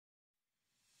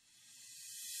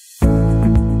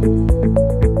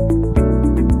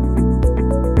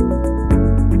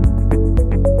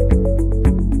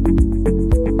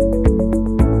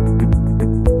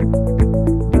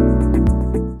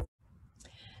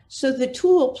So the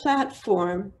tool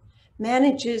platform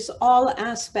manages all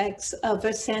aspects of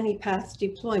a Sanipath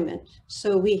deployment.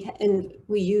 So we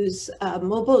use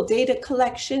mobile data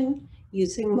collection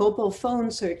using mobile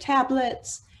phones or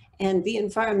tablets, and the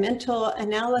environmental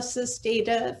analysis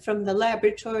data from the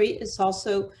laboratory is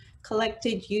also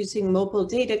collected using mobile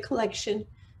data collection.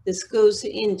 This goes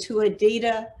into a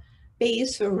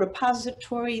database or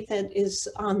repository that is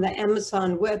on the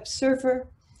Amazon web server.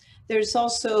 There's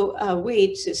also a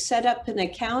way to set up an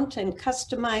account and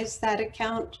customize that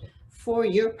account for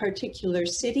your particular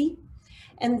city.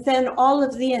 And then all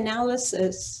of the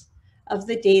analysis of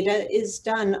the data is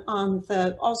done on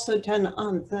the,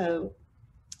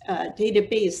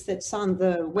 database that's on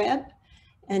the web.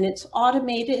 And it's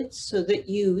automated so that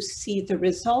you see the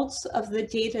results of the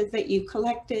data that you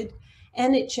collected,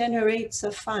 and it generates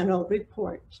a final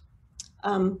report.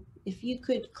 If you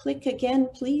could click again,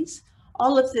 please.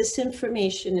 All of this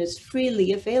information is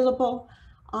freely available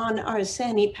on our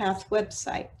Sanipath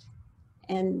website.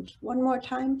 And one more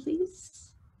time,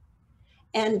 please.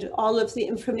 And all of the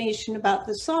information about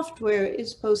the software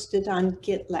is posted on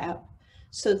GitLab.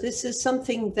 So this is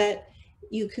something that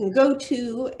you can go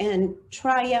to and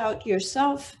try out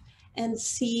yourself and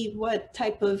see what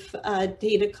type of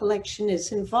data collection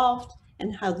is involved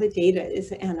and how the data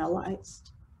is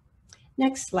analyzed.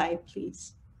 Next slide,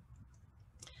 please.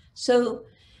 So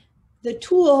the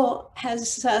tool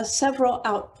has several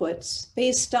outputs.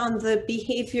 Based on the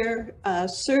behavior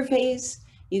surveys,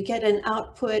 you get an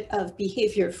output of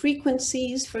behavior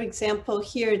frequencies. For example,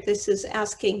 here, this is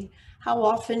asking how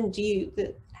often do you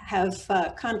have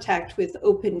contact with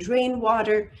open drain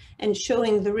water, and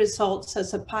showing the results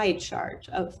as a pie chart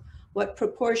of what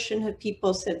proportion of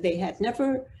people said they had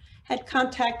never had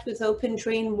contact with open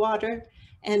drain water,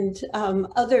 and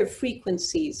other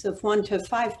frequencies of 1 to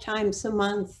 5 times a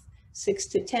month, 6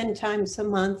 to 10 times a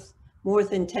month, more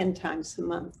than 10 times a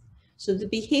month. So the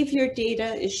behavior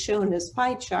data is shown as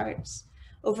pie charts.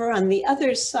 Over on the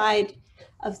other side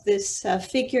of this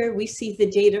figure, we see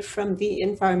the data from the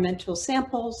environmental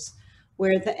samples,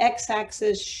 where the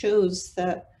x-axis shows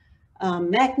the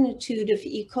magnitude of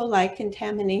E. coli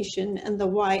contamination, and the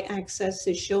y-axis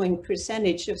is showing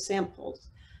percentage of samples.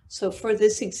 So for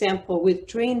this example, with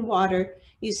drain water,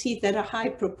 you see that a high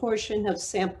proportion of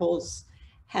samples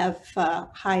have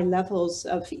high levels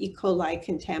of E. coli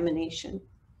contamination.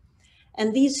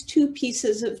 And these two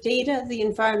pieces of data, the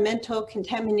environmental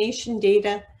contamination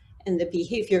data and the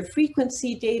behavior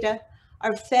frequency data,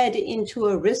 are fed into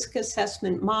a risk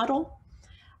assessment model.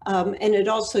 And it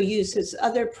also uses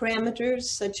other parameters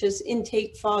such as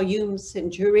intake volumes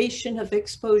and duration of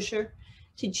exposure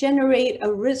to generate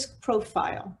a risk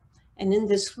profile. And in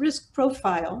this risk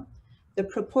profile, the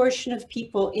proportion of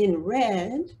people in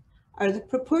red are the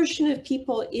proportion of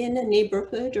people in a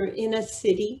neighborhood or in a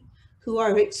city who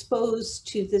are exposed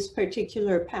to this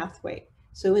particular pathway.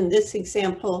 So in this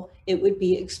example, it would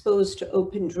be exposed to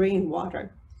open drain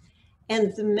water.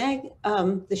 And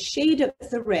the shade of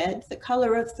the red, the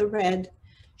color of the red,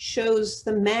 shows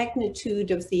the magnitude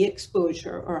of the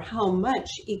exposure, or how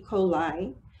much E.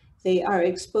 coli they are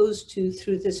exposed to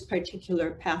through this particular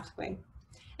pathway.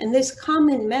 And this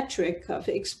common metric of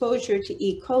exposure to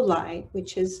E. coli,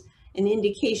 which is an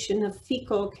indication of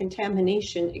fecal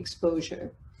contamination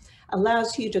exposure,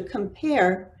 allows you to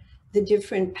compare the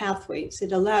different pathways.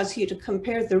 It allows you to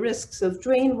compare the risks of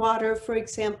drain water, for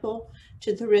example,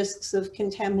 to the risks of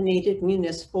contaminated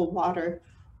municipal water,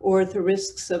 or the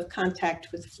risks of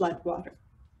contact with flood water.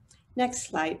 Next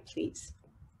slide, please.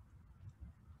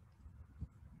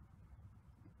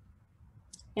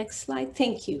 Next slide,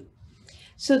 thank you.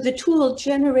 So the tool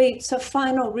generates a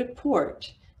final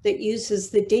report that uses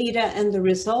the data and the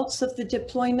results of the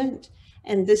deployment.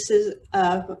 And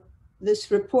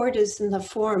this report is in the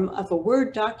form of a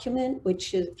Word document,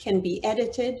 which can be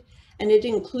edited, and it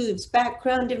includes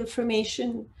background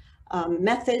information,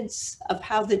 methods of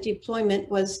how the deployment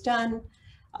was done,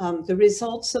 the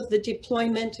results of the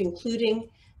deployment, including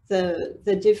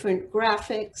the different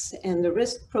graphics and the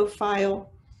risk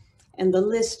profile, and the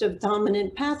list of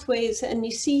dominant pathways. And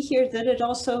you see here that it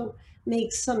also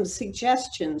makes some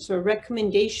suggestions or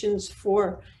recommendations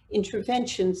for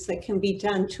interventions that can be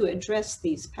done to address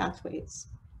these pathways.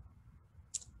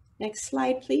 Next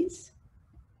slide, please.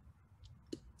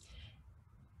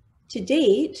 To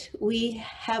date, we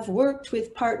have worked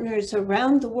with partners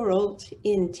around the world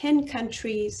in 10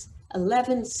 countries,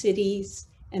 11 cities,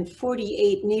 and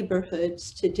 48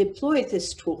 neighborhoods to deploy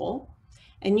this tool.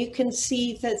 And you can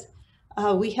see that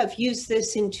we have used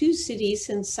this in 2 cities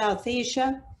in South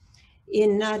Asia.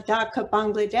 In Dhaka,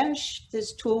 Bangladesh,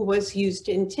 this tool was used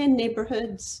in 10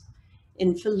 neighborhoods.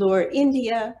 In Vellore,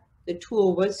 India, the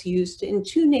tool was used in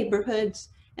 2 neighborhoods.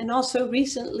 And also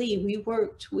recently, we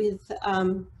worked with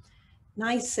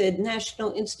NICID,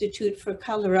 National Institute for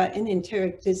Cholera and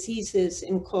Enteric Diseases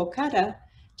in Kolkata,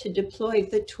 to deploy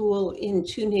the tool in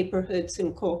 2 neighborhoods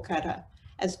in Kolkata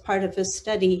as part of a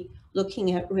study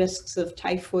looking at risks of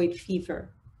typhoid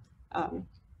fever.